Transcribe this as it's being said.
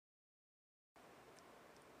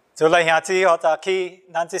就来兄姊好早起，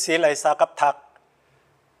咱即时来三甲读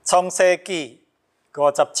创世纪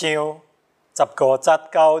50章15节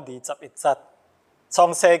到21节。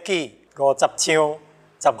创世纪50章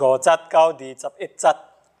15节到21节。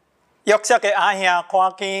约瑟的阿兄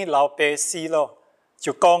看见老爸死了，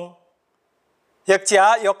就讲：或者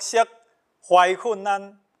约瑟怀恨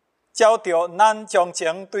咱，照着咱从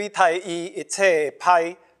前对待伊一切的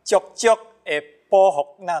歹，足足会报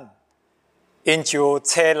复咱。因就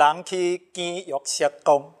找人去见约瑟，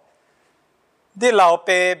讲：你老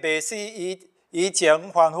爸未死以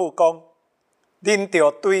前吩咐讲，恁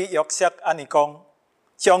着对约瑟安尼讲：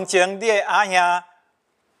从前你的阿兄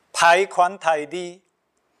歹款待你，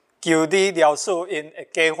求你饶恕因的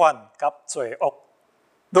过犯甲罪恶。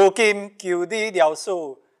如今求你饶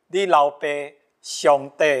恕你老爸上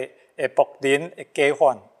帝的仆人的过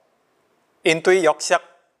犯。因对约瑟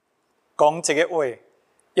讲这个话，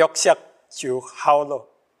约瑟就哭了。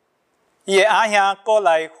伊的阿兄过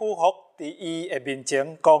来俯伏伫伊的面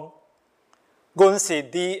前讲：阮是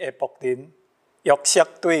你的仆人。约瑟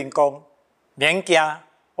对因讲：免惊，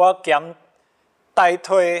我兼代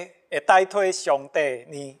替上帝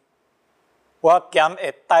呢。我兼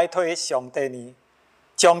会代替上帝呢。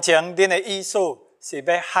从前恁的意思是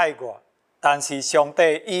要害我，但是上帝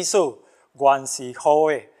的意思原是好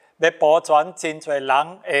的，要保全真侪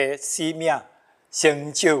人的性命，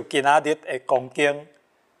成就今仔日的光景。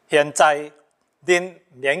现在恁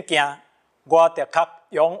免惊，我的确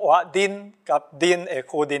养活恁甲恁的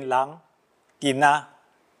夫人人囡仔。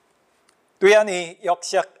对安尼，约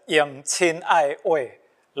瑟用亲爱的话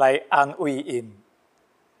来安慰因。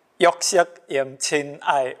约瑟用亲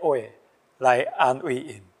爱的话来安慰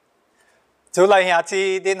因。主来兄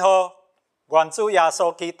姊恁好，愿主耶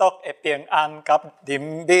稣基督的平安甲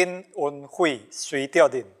怜悯恩惠随着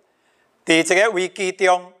恁。伫这个危机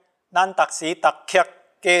中，咱逐时逐刻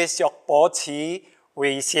继续保持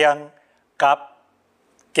卫生甲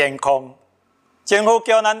健康。政府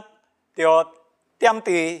叫咱着踮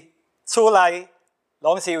伫厝内，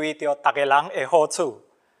拢是为着逐个人的好处。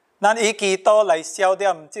咱以基督来消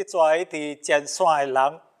点即跩伫前线的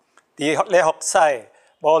人，伫咧服侍，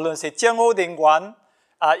无论是政府人员、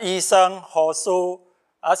医生、护士，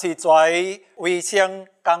还是跩卫生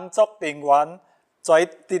工作人员，跩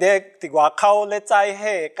伫外口咧载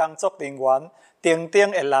火工作人员，等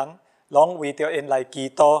等的人，拢为着因来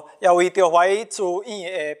祈祷，也为着怀住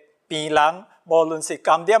院的病人，无论是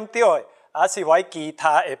感染着的，还是怀其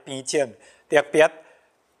他的病症，特别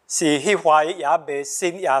是迄怀也未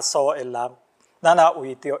信耶稣的人，咱也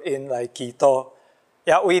为着因来祈祷，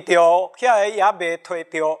也为着遐个也未摕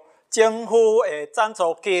着政府的赞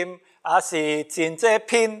助金，还是真济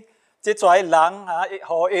品，即跩人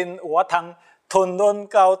互因有法通吞忍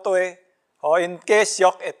到底，互因继续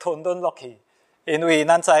会吞忍落去。因为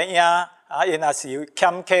咱知影，因也是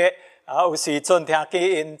欠客，有时阵听见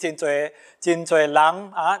因真侪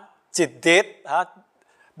人一日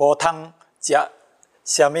无通食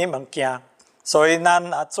什么物件，所以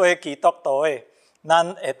咱做基督徒的，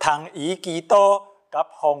咱会通以基督甲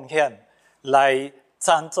奉献来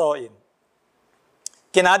赞助因。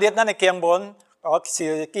今仔日咱的经文，我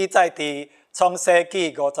是记载伫创世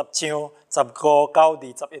纪50章15到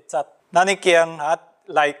21节。咱已经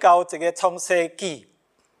来到这个创世纪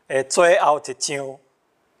的最后一章，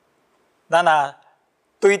咱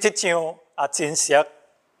对这章真实，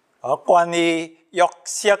关于约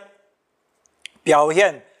瑟表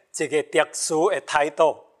现一个特殊的态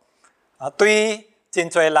度。对真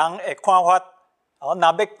侪人的看法，若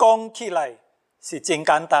要讲起来是真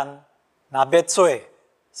简单，若要做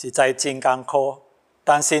实在真艰苦。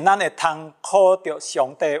但是咱会通靠着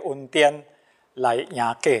上帝恩典来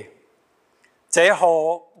赢过。这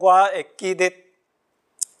互我会记得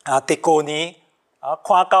伫去年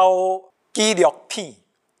看到纪录片。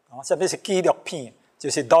什么是纪录片？就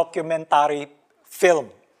是 documentary film。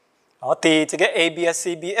伫这个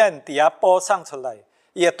ABS-CBN 伫遐播送出来，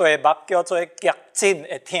伊的题目叫做《极真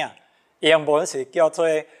的疼》，英文是叫做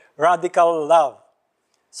Radical Love。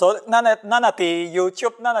所以咱伫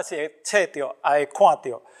YouTube， 咱也是会找到，也会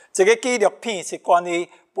看到。这个纪录片是关于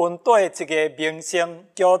本地一个明星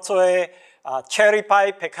叫做Cherry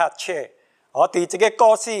Pie Pikachu。伫这个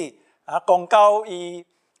故事讲到伊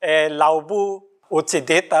的老母有一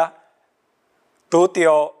日拄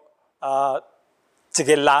着一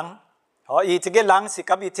个人。伊这个人是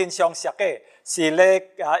甲伊真相熟的，是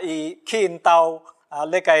咧伊去因兜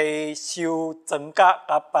咧甲伊修指甲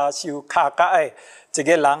甲修骹甲的一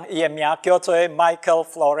个人，伊的名叫做 Michael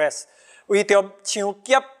Flores。为着抢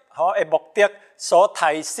劫的目的，所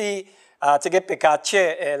杀死这个皮卡丘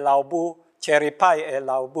的老母 Cherry Pie 的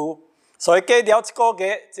老母，所以过了一个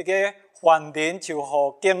月，这个犯人就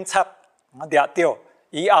互警察抓到，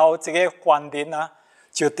以后这个犯人啊，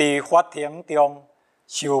就伫法庭中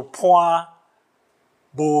受判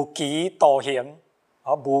无期徒刑。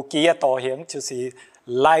无期的徒刑就是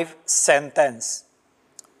life sentence。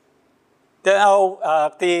然后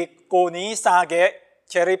伫去年3月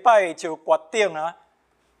，Cherry Pie 就决定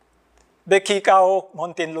要去到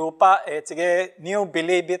蒙丁鲁巴的这个 New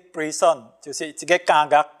Bilibid Prison， 就是这个监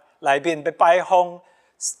狱内面要拜访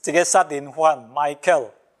这个杀人犯 Michael。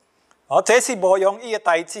这是无容易的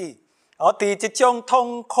代志。伫这种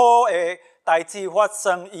痛苦的代志发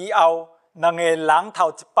生以后，两个人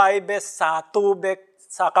头一摆要相拄要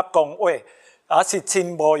相甲讲话，是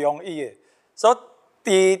真无容易的。所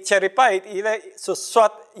以伫Cherry Pie伊咧述说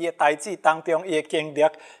伊的代志当中，伊的经历，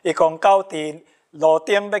伊讲到伫路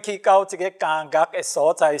顶要去到这个监狱的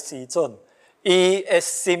所在时阵，伊的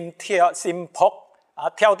心扑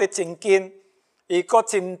跳得真紧，伊阁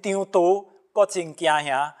真张除，阁真惊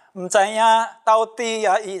吓，毋知影到底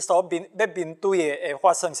伊所要面对的会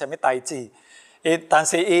发生什么代志。但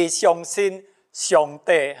是伊相信上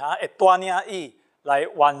帝会带领伊来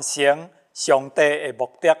完成上帝的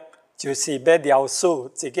目的，就是要饶恕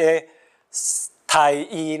这个杀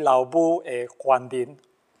伊老母的犯人。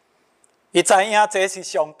伊知影这是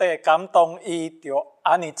上帝感动伊着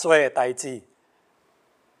安尼做的代志。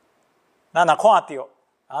咱若看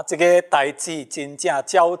到这个代志真正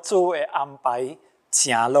照主的安排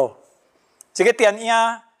成了。这个电影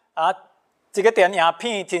这个电影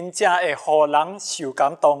片真正会互人受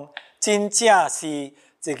感动，真正是一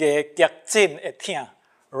个极真的疼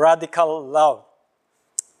 ，radical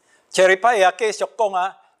love。Cherry Pie 也继续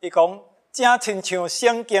讲伊讲正亲像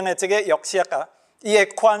圣经的这个约瑟伊的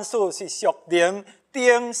宽恕是属灵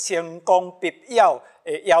顶成功必要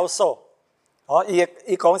的要素。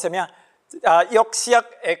伊讲什么约瑟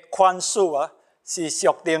的宽恕是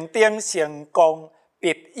属灵顶成功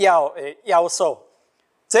必要的要素。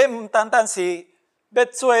这毋单单是要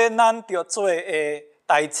做咱着做的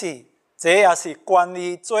代志，这也是关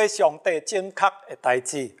于做上帝正确的代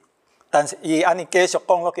志。但是伊安尼继续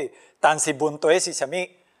讲落去，但是问题是什么？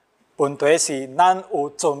问题是咱有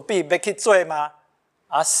准备要去做吗？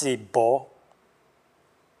是无。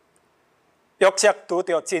约瑟拄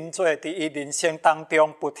着真多伫伊人生当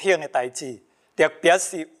中不幸的代志，特别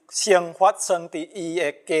是先发生伫伊的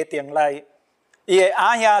家庭内，伊的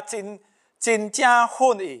阿兄真正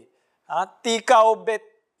愤意直到要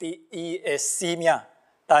伫伊的性命。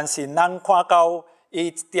但是咱看到伊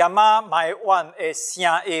一点埋怨的声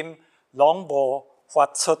音拢无发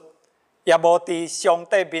出，也无伫上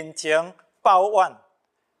帝面前抱怨。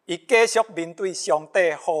伊继续面对上帝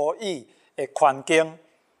予伊的环境，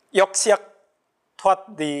约瑟脱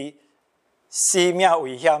离生命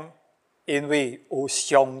危险，因为有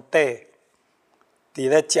上帝伫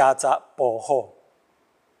咧遮查保护。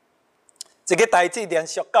这个代志连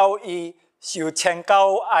续到伊受迁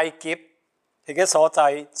到埃及迄个所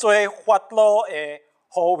在，做法老的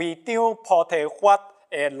护卫长波提法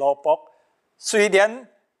的奴仆。虽然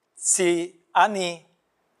是安尼，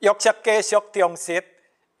约瑟继续忠实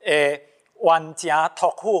完成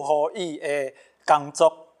托付予伊的工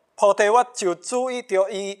作。波提法就注意到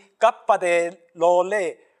伊甲别个奴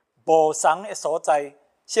隶无同的所在。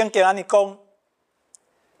圣经安尼讲，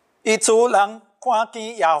伊主人看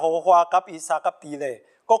见耶和华甲以撒甲以勒，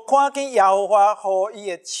佮看见耶和华予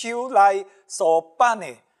伊的手内所办的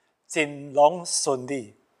真拢顺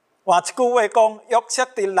利。换一句话讲，约瑟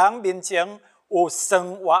伫人面前有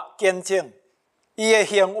生活见证，伊的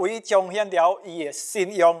行为彰显了伊的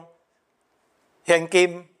信用。现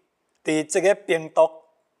今伫这个病毒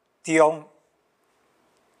中，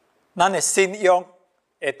咱的信用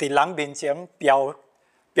会伫人面前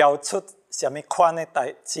表出什么款的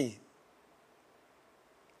代志？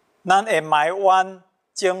咱会埋怨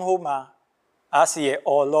政府吗？还是会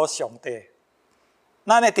侮辱上帝？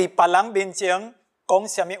咱会伫别人面前讲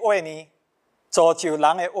什么话呢？造就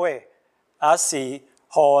人的话，还是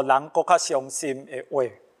互人更较伤心的话？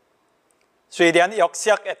虽然约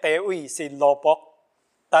瑟的地位是奴仆，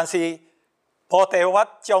但是波提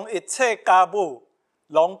法将一切家务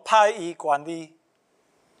拢派伊管理，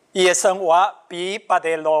伊的生活比别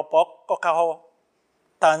个奴仆更较好。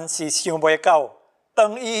但是想袂到，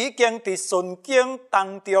当伊已经伫顺境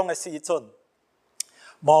当中的时阵，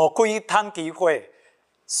魔鬼趁机会，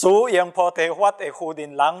使用波提法的夫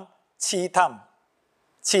人人试探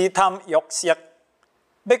约瑟，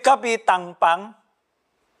要甲伊同房，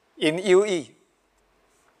引诱伊。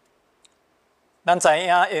咱知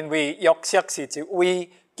影，因为约瑟是一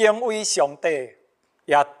位敬畏上帝，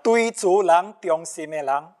也对主人忠心的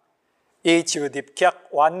人，伊就立刻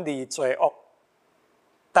远离罪恶。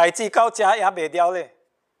代志到这也未了咧。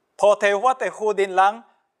菩提法的负责人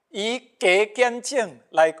以假见证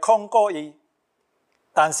来控告伊，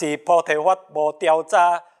但是菩提法无调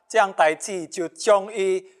查这样代志，就将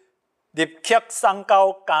伊立刻送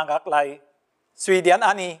到监狱内。虽然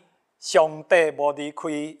安尼，上帝无离开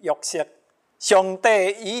约瑟，上帝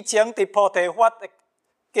已经伫菩提法的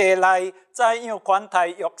家内怎样款待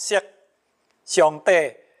约瑟，上帝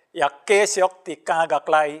也继续伫监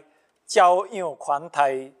狱内照样款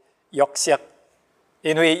待约瑟，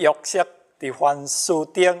因为约瑟伫凡事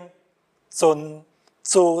顶遵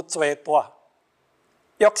主做大。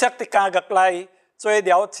约瑟伫监狱内做了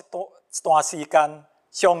一段时间，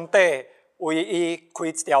上帝为伊开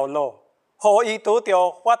一条路，互伊拄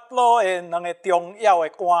着法老的两个重要的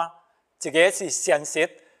官，一个是现实，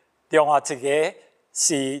另外一个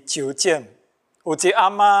是纠正。有一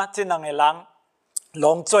暗仔，这两个人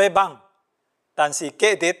拢做梦，但是隔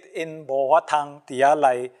日因无法通伫遐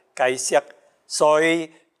来解释，所以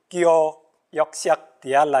叫约瑟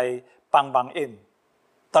伫遐来帮忙因。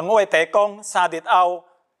长话地讲，3日后，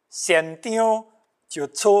县长就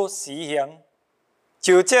处死刑。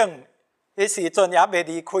纠正迄时阵也未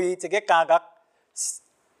离开这个监狱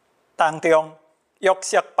当中，约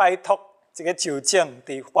瑟拜托这个纠正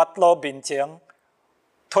伫法老面前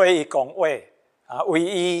替伊讲话，为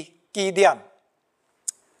伊纪念。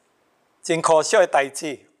真可惜的代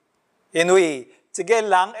志，因为一个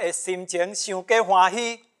人的心情伤过欢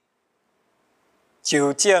喜，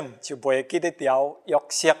纠正就袂记得了约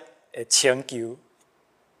瑟的请求。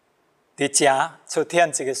伫这出现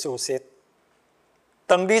一个事实：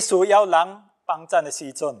当你需要人帮衬的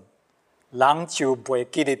时阵，人就袂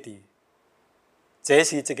记得你。这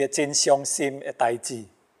是一个真伤心的代志。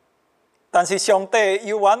但是上帝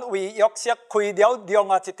犹原为约瑟开了另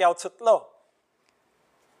外一条出路。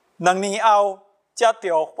2年后，接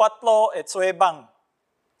到法老的做梦，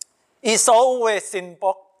伊所有的神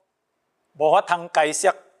仆无法通解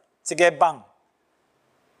释这个梦。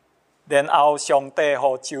然后上帝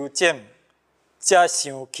互纠正，才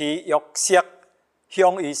想起约瑟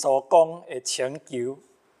向伊所讲的请求。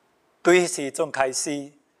对时阵开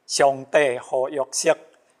始，上帝互约瑟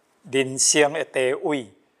人生的地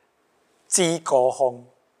位至高峰，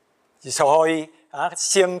所以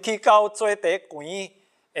升起到最低悬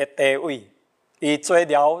的地位，伊做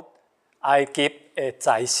了埃及的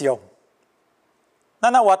宰相。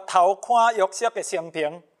咱回头看约瑟的生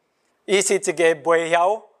平，伊是一个袂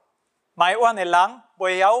晓埋怨的人，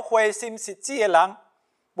袂晓灰心失志的人，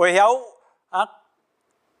袂晓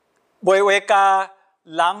袂会甲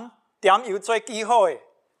人点油做记号的，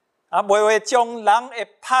袂会将人的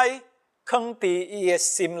歹藏伫伊的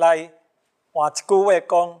心内。换一句话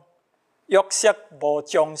讲，约瑟无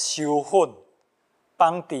将羞愤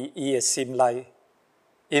放伫伊的心内，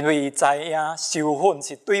因为伊知影羞愤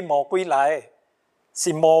是对魔鬼来的，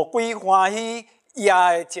是魔鬼欢喜野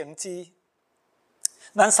的情志。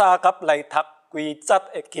咱三甲来读规节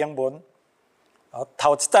的经文，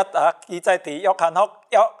头一节记载伫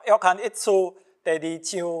约翰一书第2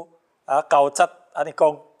章9节，安尼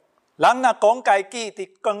讲：人若讲家己伫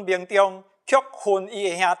光明中，却恨伊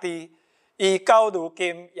的兄弟，伊到如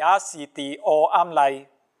今也是伫黑暗内。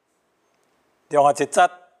另外一节，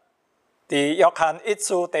伫约翰一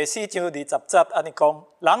书第4章20节，安尼讲：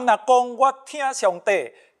人若讲我听上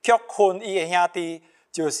帝，却恨伊的兄弟，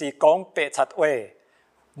就是讲白贼话。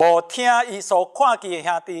无听伊所看见的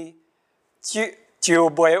兄弟，就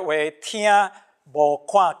袂会听无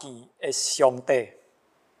看见的上帝。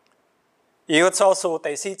以弗所书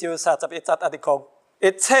第4章31节，安尼讲：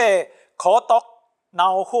一切苦毒、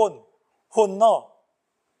恼恨、愤怒、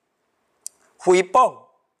诽谤，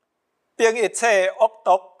并一切恶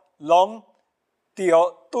毒，拢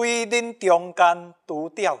着对恁中间除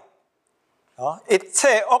掉。一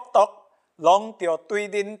切恶毒，拢着对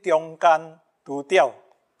恁中间除掉。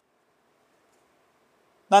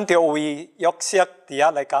咱就为约瑟伫遐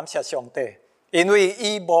来感谢上帝，因为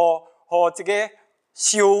伊无互一个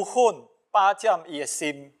羞愤霸占伊的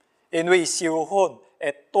心，因为羞愤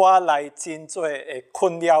会带来真多的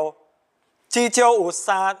困扰。至少有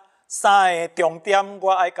三个重点，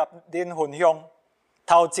我爱甲恁分享。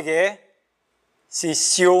头一个是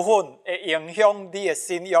羞愤会影响你的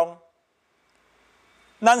信仰。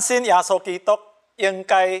咱信耶稣基督，应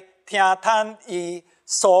该听叹伊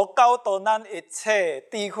所教导咱一切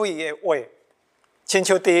智慧的话，亲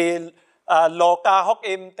像伫路加福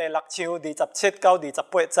音第6章27到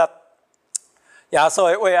28节，耶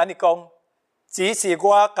稣的话安尼讲：只是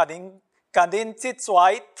我甲恁即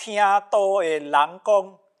跩听道的人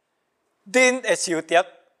讲，恁会受得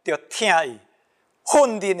着听伊，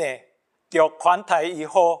恨恁的着款待伊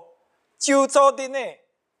好，救助恁的，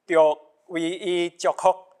着为伊祝福；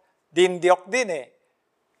凌辱恁的，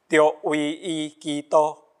着为伊祈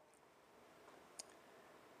祷。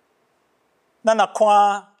咱若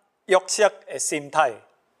看约瑟的心态，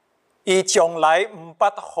伊从来毋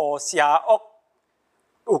捌互邪恶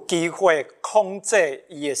有机会控制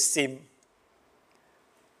伊的心。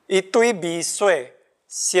伊对美水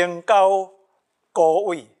升到高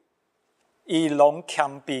位，伊拢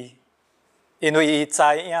谦卑，因为伊知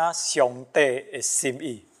影上帝的心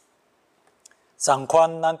意。同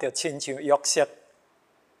款，咱着亲像约瑟，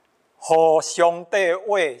互上帝的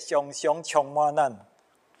话常常充满咱，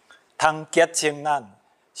通洁净咱，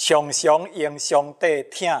常常用上帝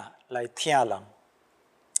听来听人。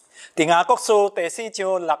伫雅各书第4章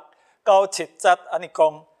6到7节安尼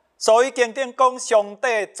讲，所以经典讲上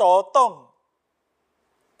帝阻挡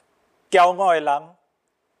骄傲的人，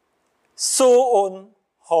施恩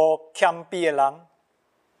互谦卑的人，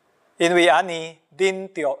因为安尼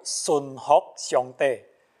恁着顺服上帝，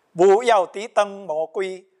勿要抵挡魔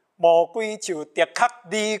鬼，魔鬼就立刻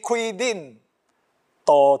离开恁，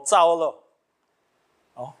逃走了。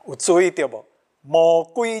有注意到无？魔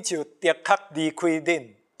鬼就立刻离开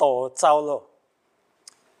恁，逃走了。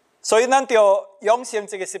所以咱着养成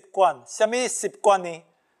一个习惯，什么习惯呢？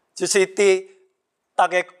就是伫逐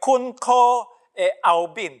个困苦的后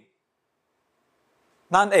面，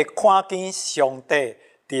咱会看见上帝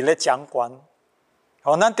伫咧掌权。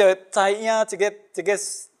咱着知影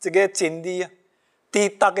一个真理啊！伫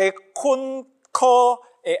逐个困苦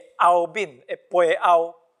的后面的背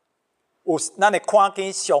后，咱会看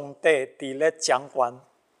见上帝伫咧掌权。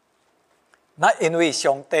那因为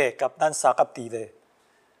上帝甲咱三甲伫咧，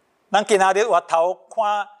咱今仔日回头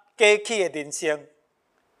看过去的人生，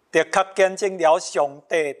的确见证了上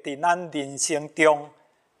帝伫咱人生中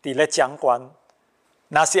伫咧掌权。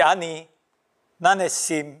若是安尼，咱的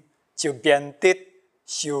心就免得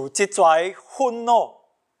受即跩愤怒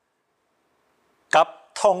甲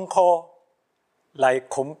痛苦来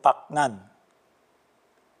捆绑咱。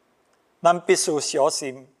咱必须小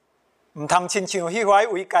心，毋通亲像迄块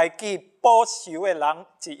为家己报仇的人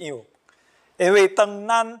一样，因为当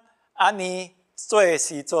咱安尼做的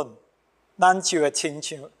时阵，咱就会亲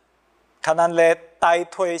像看咱咧代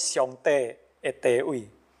替上帝的地位。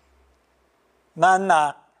咱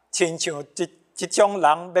若亲像即种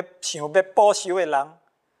人想要报仇的人，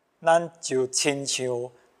咱就亲像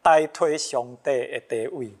代替上帝的地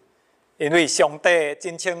位，因为上帝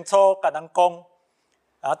真清楚甲咱讲，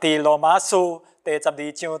伫罗马书第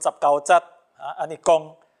12章19节，安尼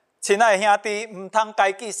讲，亲爱的兄弟，毋通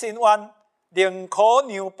家己申冤，宁可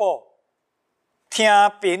让步，听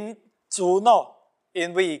凭主怒，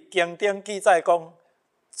因为经典记载讲，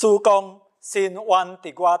主讲申冤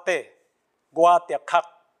伫我底，我立刻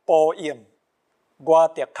报应，我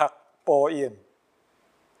立刻报应。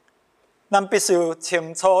咱必须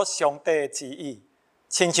清楚上帝的旨意，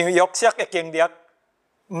亲像约瑟的经历，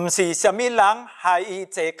毋是什么人害伊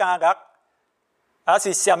坐监狱，而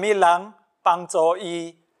是什么人帮助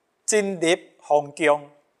伊进入皇宫。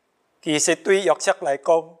其实对约瑟来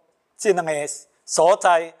讲，这两个所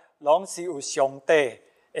在拢是有上帝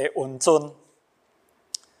的恩准。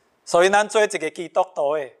所以咱做一个基督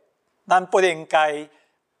徒的，咱不应该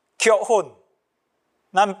屈愤，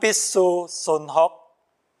咱必须顺服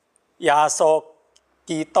耶稣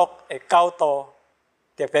基督的教导，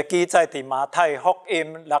特别记载伫马太福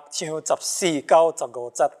音6章14到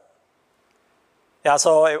15节。耶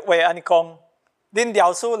稣的话安尼讲：恁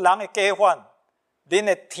饶恕人的过犯，恁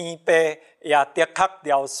的天父也的确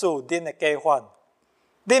饶恕恁的过犯；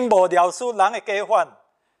恁无饶恕人的过犯，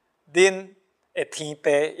恁的天父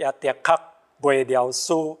也的确袂饶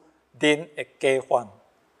恕恁的过犯。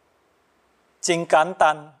真简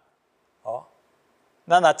单，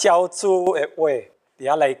咱若照主的话伫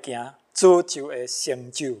遐来行，主就会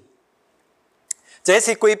成就。这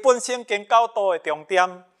是规本圣经教导的重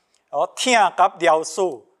点。听甲饶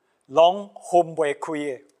恕，拢分袂开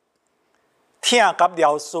的。听甲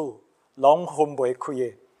饶恕，拢分袂开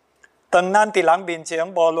的。当咱伫人面前，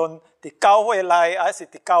无论伫教会内还是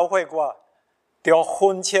伫教会外，要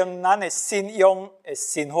分清咱的信仰的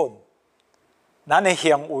身份，咱的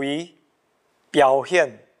行为表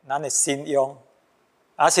现咱的信仰，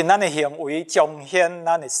还是咱的行为彰显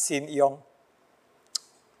咱的信仰。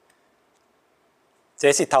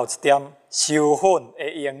这是头一点，受训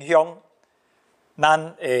会影响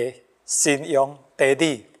咱的信仰。第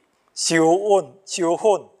二，受训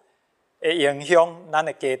会影响咱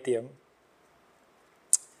的家庭。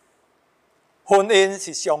婚姻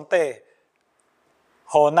是上帝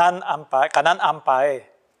互咱安排，甲咱安排的；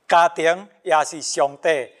家庭也是上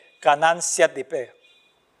帝甲咱设立的。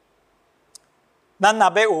咱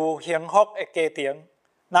若要有幸福的家庭，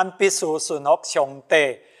咱必须顺服上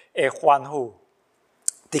帝的吩咐。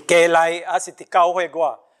伫家内还是伫教会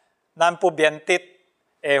外，咱不免得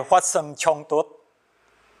会发生冲突。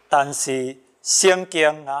但是圣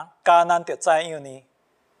经教咱着怎样呢？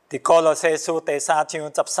伫哥罗西书第3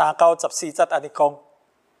章13到14节安尼讲：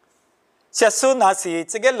设使若是一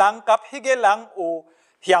个人甲迄个人有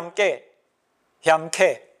嫌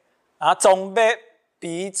客，总要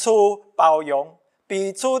彼此包容，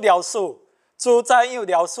彼此饶恕。主怎样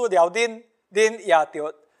饶恕了恁，恁也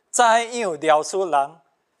着怎样饶恕人。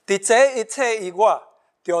伫这一切以外，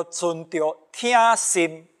着存着疼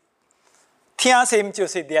心。疼心就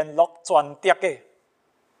是联络全德的。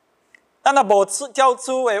咱若无照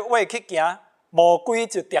主的话去行，魔鬼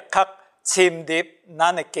就的确侵入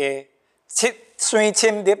咱的家，先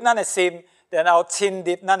侵入咱的心，然后侵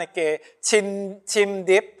入咱的家，侵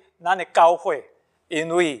入咱的教会，因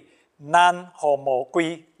为咱互魔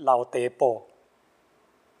鬼留地步。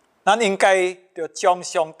咱应该着将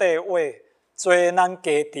上帝的话做咱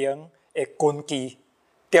家庭的根基，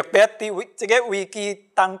特别伫这个危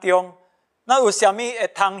机当中，咱有啥物会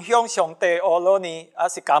通向上帝阿罗呢？还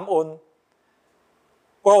是感恩？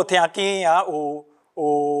我有听见有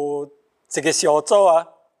一个小组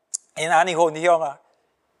因安尼分享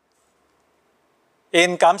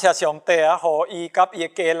因感谢上帝互伊甲伊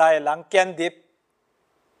家内的人建立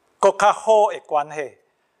更较好的关系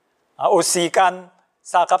有时间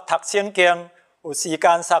相甲读圣经，有时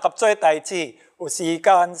间相甲做代志，有时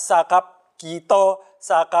间相甲祈祷，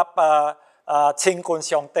相甲亲近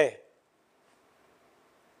上帝。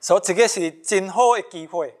所以这个是真好的机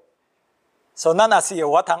会。所以咱也是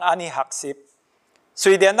有法通安尼学习。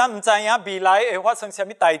虽然咱毋知影未来会发生什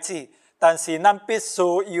么代志，但是咱必须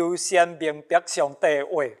优先明白上帝的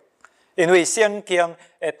话，因为圣经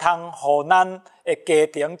会通互咱的家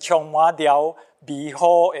庭充满了美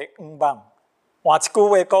好的愿望。换一句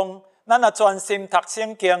话讲，咱若专心读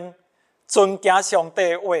圣经，遵行上帝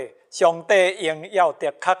的话，上帝应要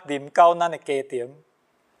的确临到咱的家庭，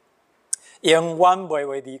永远袂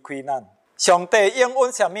会离开咱。上帝应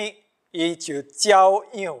允什么，伊就照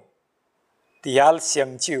样伫遐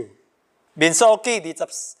成就。民数记23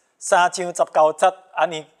章19节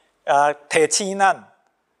安尼提醒咱，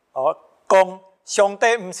讲上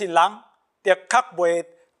帝毋是人，的确袂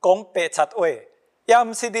讲白贼话，也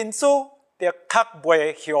毋是人子，的确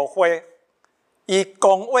袂后悔。伊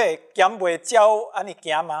讲话减袂照安尼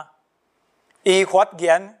行吗？伊发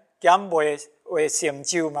言减袂会成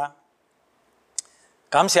就吗？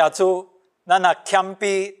感谢主，咱也谦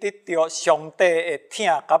卑得到上帝的疼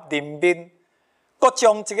甲怜悯，搁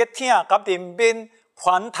将这个疼甲怜悯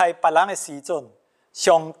传替别人的时阵，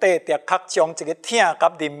上帝的确将这个疼甲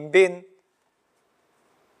怜悯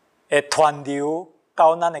会传流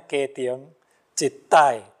到咱的家庭，一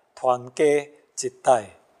代传家一代。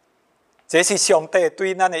这是上帝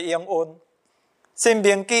对咱的应允。申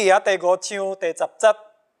命记第5章第10节，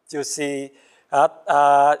就是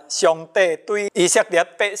上帝对以色列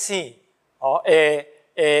百姓头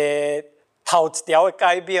一条的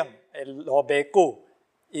诫命的路码句，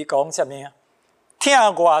伊讲什么？听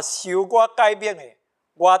我受我诫命的，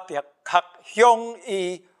我的确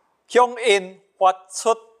向因发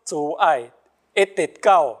出慈爱，一直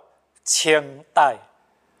到千代。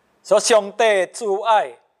所以上帝的慈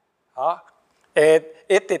爱会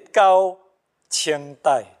一直到千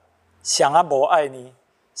代。谁无爱你？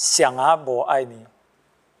谁无爱你？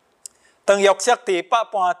当约瑟伫百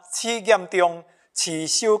般试验中持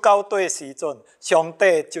守到底的时阵，上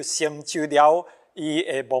帝就成就了伊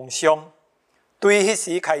的梦想。对迄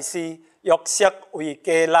时开始，约瑟为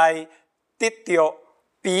家内得到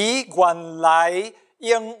比原来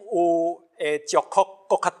应有的祝福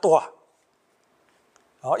更较大。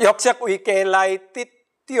约瑟为家内得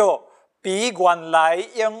到比原来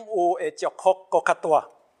应有的祝福更较大。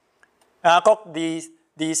国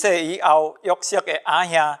离世以后，约瑟的阿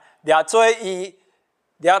兄掠做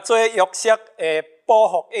约瑟的报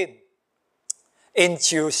复因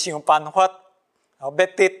就想办法要得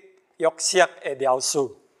约瑟的饶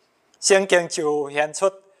恕。圣经就显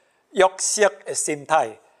出约瑟的心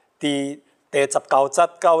态，伫第19节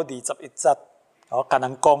到21节，甲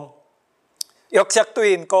人讲，约瑟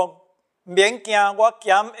对因讲：免惊，我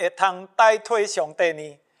咸会通代替上帝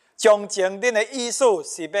呢？从前恁的意思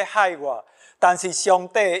是要害我，但是上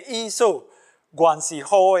帝的意思原是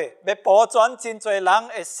好的，要保全真侪人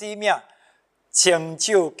的性命，成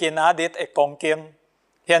就今仔日的光景。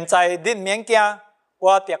现在恁免惊，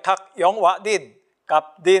我的确永远恁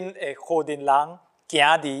甲恁的好人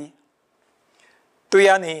行离。对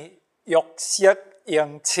安尼，约瑟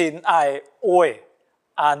用亲爱的话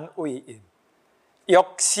安慰因，约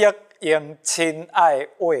瑟用亲爱的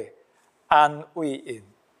话安慰因，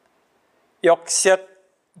约瑟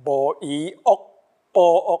无以恶报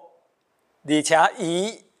恶，而且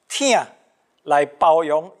以疼来包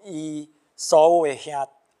容伊所有的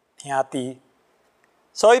兄弟。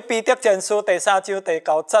所以彼得前书第3章第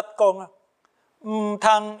9节讲啊，唔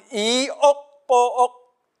通以恶报恶，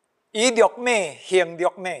以恶美行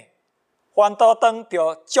恶美，反倒当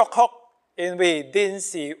着祝福，因为恁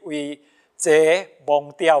是为这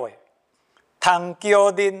蒙召的，通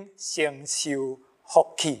叫恁承受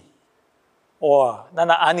福气。哇！咱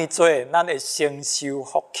若安尼做，咱会承受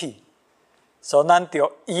福气，所以咱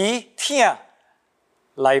着以疼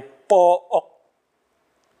来报恶。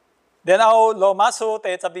然后罗马书第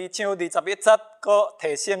12章21节，佫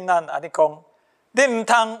提醒咱安尼讲：你唔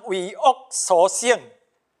通为恶所胜，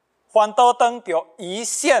反倒当着以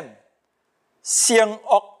善胜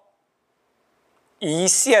恶，以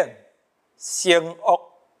善胜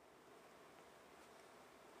恶。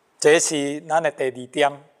这是咱的第2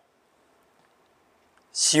点。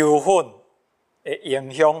受训会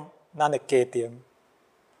影响咱的家庭。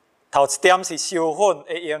头一点是受训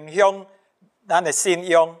会影响咱的信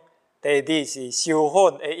仰，第2是受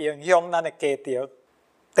训会影响咱的家庭，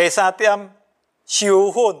第3点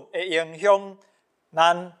受训会影响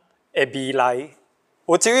咱的未来。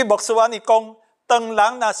有一位牧师安尼讲：当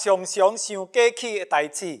人若常常想过去的代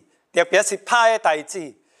志，特别是歹的代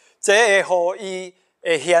志，这会互伊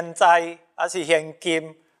的现在还是现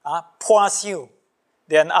今破想。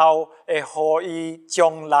然后会互伊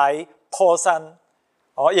将来破产。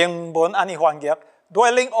英文安尼翻译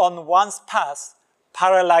 ：Dwelling on one's past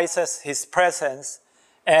paralyzes his presence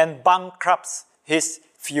and bankrupts his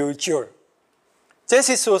future。这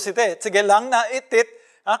是事实的。一个人若一直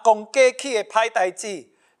讲过去的歹代志，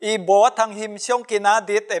伊无法通欣赏今仔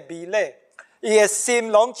日的美丽，伊的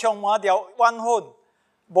心拢充满着怨恨，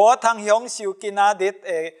无法通享受今仔日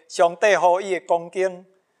的上帝予伊的光景。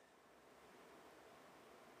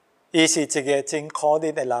伊是一个真可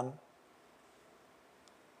怜的人，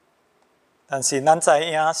但是咱知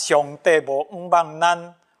影，上帝无毋望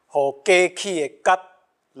咱互过去的结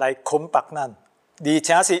来捆绑咱，而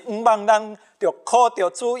且是毋望咱着靠着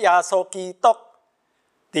主耶稣基督，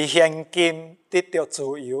伫现今得到自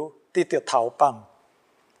由，得到头绑，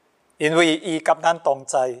因为伊甲咱同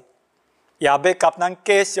在，也要甲咱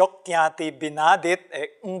继续行伫明仔日的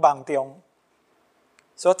毋望中，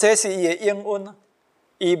所以这是伊的应允。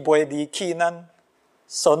伊袂离弃咱，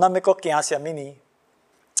所以咱要阁惊什么呢？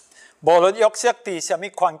无论约瑟伫什么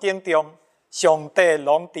环境中，上帝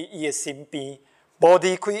拢伫伊的身边，无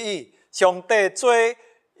离开伊。上帝做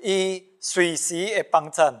伊随时的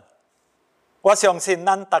帮衬。我相信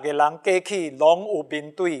咱逐个人过去拢有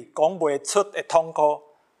面对讲袂出的痛苦，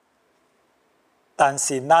但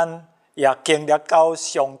是咱也经历到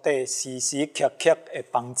上帝时时刻刻的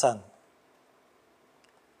帮衬。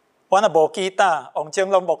我若无记错，王正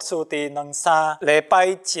龙牧师伫2-3礼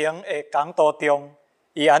拜前的讲道中，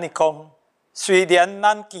伊安尼讲：虽然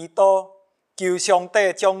咱祈祷求上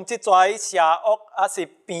帝将即跩邪恶还是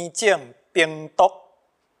病症、病毒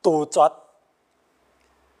杜绝，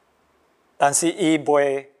但是伊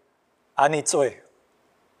袂安尼做。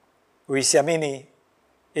为什么呢？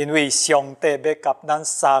因为上帝要甲咱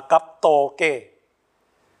三甲渡过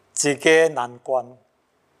一个难关。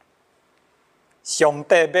上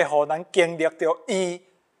帝要互咱经历到伊，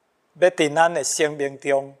要伫咱的生命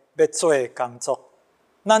中要做的工作，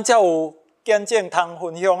咱才有见证通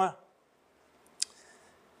分享啊。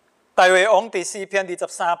大卫王第4篇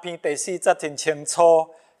23篇第4节真清楚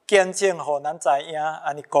见证，互咱知影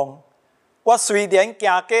安尼讲：我虽然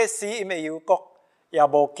行过死荫的幽谷，也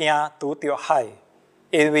无惊拄着海，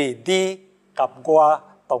因为你甲我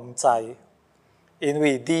同在，因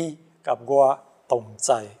为你甲我同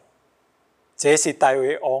在。这是大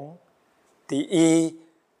卫王伫伊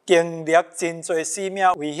经历真侪生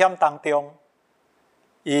命危险当中，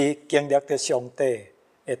伊经历着上帝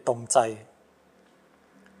的同在。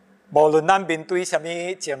无论咱面对什么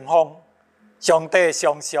情况，上帝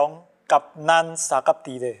常常甲咱三甲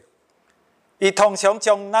伫咧。伊通常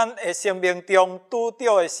将咱的生命中拄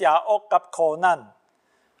到的邪恶甲苦难，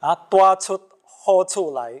带出好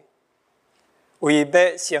处来，为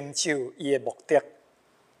要成就伊的目的。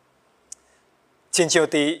亲像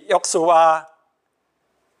伫约书亚、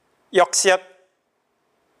约瑟、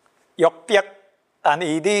约伯、但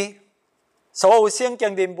以理，所有圣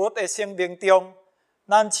经人物的生命中，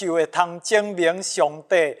咱就会通证明上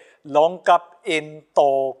帝拢甲因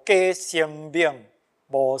度过生命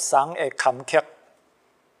无同的坎坷。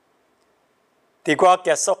伫我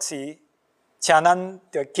结束时，请咱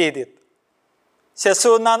着记得，设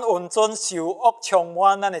使咱温存受恶充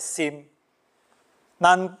满咱的心，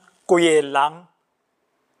咱规个人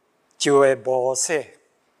就会无说，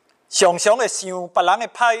常常会想别人的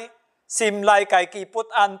歹，心内家己不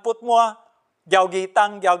安不满，咬耳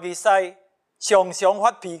东咬耳西，常常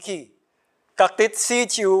发脾气，觉得四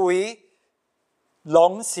周围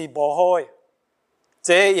拢是无好的，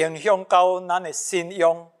这影响到咱的信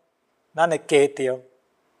仰、咱的家庭、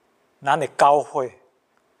咱的教会、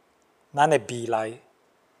咱的未来。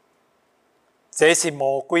这是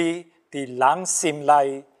魔鬼伫人心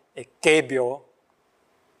内的假苗。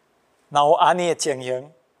若有安尼的情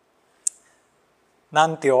形，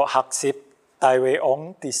咱着学习大卫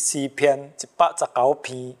王伫诗篇119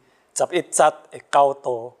篇11节的教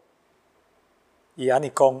导。伊安尼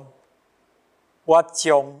讲：我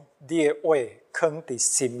将你的话藏伫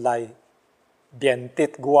心内，免得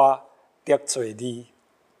我得罪你。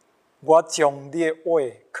我将你的话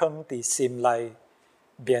藏伫心内，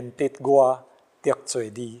免得我得罪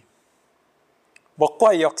你。莫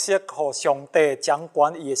怪约瑟，互上帝掌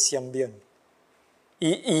管伊的生命，伊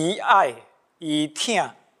以爱、以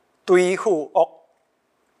疼对付恶。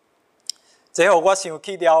这互我想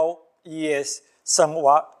起了伊的生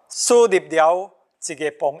活，树立了一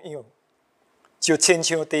个榜样，就亲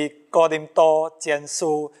像伫哥林多前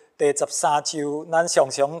书第13章，咱常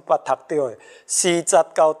常捌读到的4节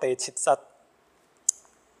到第7节，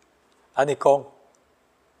安尼讲，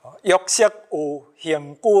约瑟有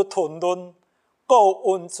行古吞论，有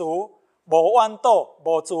温慈，无怨妒，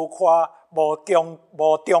无自夸，无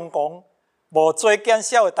中狂，无做见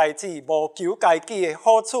笑的代志，无求家己的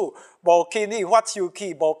好处，无轻易发生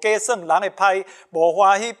气，无计算人的歹，无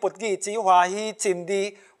欢喜不义，只欢喜真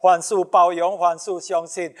理。凡事包容，凡事相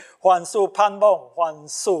信，凡事盼望，凡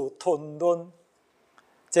事吞论。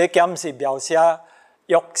这敢是描写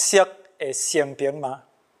约瑟的生平吗？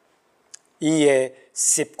伊的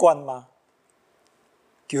习惯吗？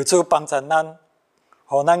求主帮助咱，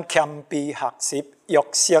互咱谦卑学习约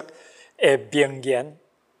瑟的名言。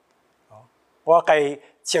我甲伊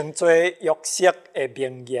称作约瑟的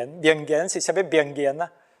名言。名言是啥物名言呢？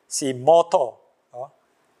是 motto。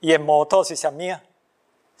伊的 motto 是啥物啊？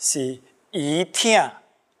是以疼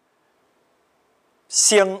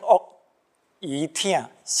胜恶，以疼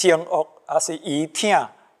胜恶，还是以疼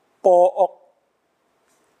报恶？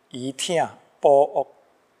以疼报恶。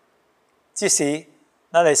即时，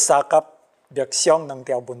咱来三甲默想2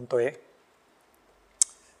条问题。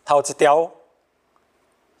头一条，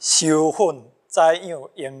受训怎样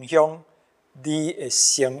影响你的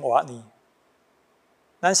生活呢？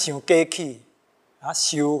咱想过去。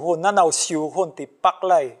受训，咱有受训伫北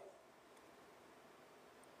内，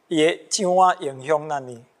伊会怎啊影响咱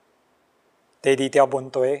呢？第二条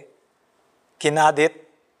问题，今仔日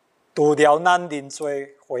除了咱认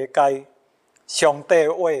罪悔改，上帝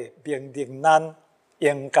话命令咱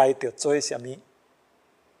应该着做啥物？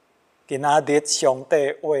今仔日上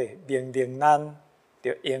帝话命令咱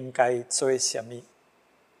着应该做啥物？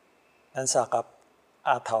咱三甲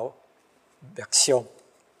下头默想。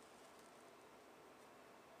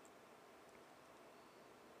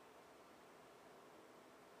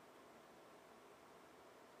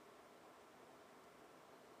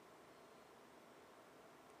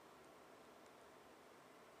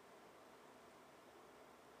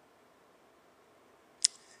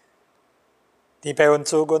天父恩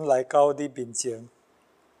主，阮来到你面前，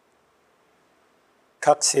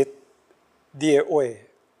确实，你的话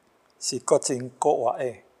是够真够活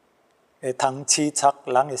的，会通刺插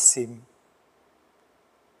人的心。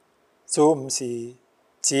主毋是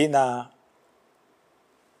只若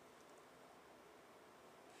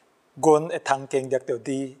阮会通经历到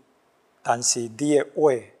你，但是你的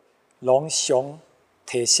话拢常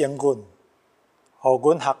提醒阮，互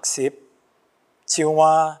阮学习，像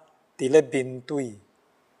我伫咧面对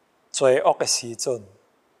罪恶的时阵，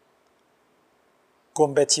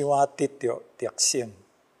阮要怎啊得到得胜？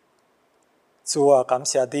主啊，感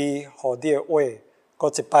谢你，互你的话搁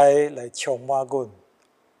一摆来充满阮，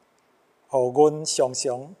互阮常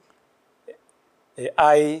常会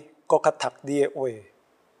爱搁较读你的话，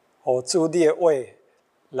互主你的话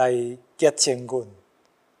来洁净阮，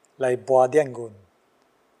来磨练阮，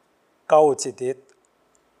到有一日，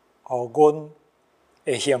互阮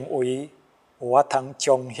的行为有法通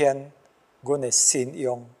彰显阮的信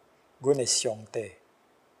仰，阮的上帝。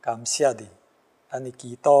感谢你，安尼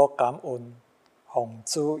祈祷感恩，奉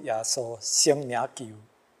主耶稣圣名求，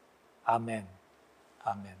阿门，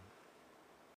阿门。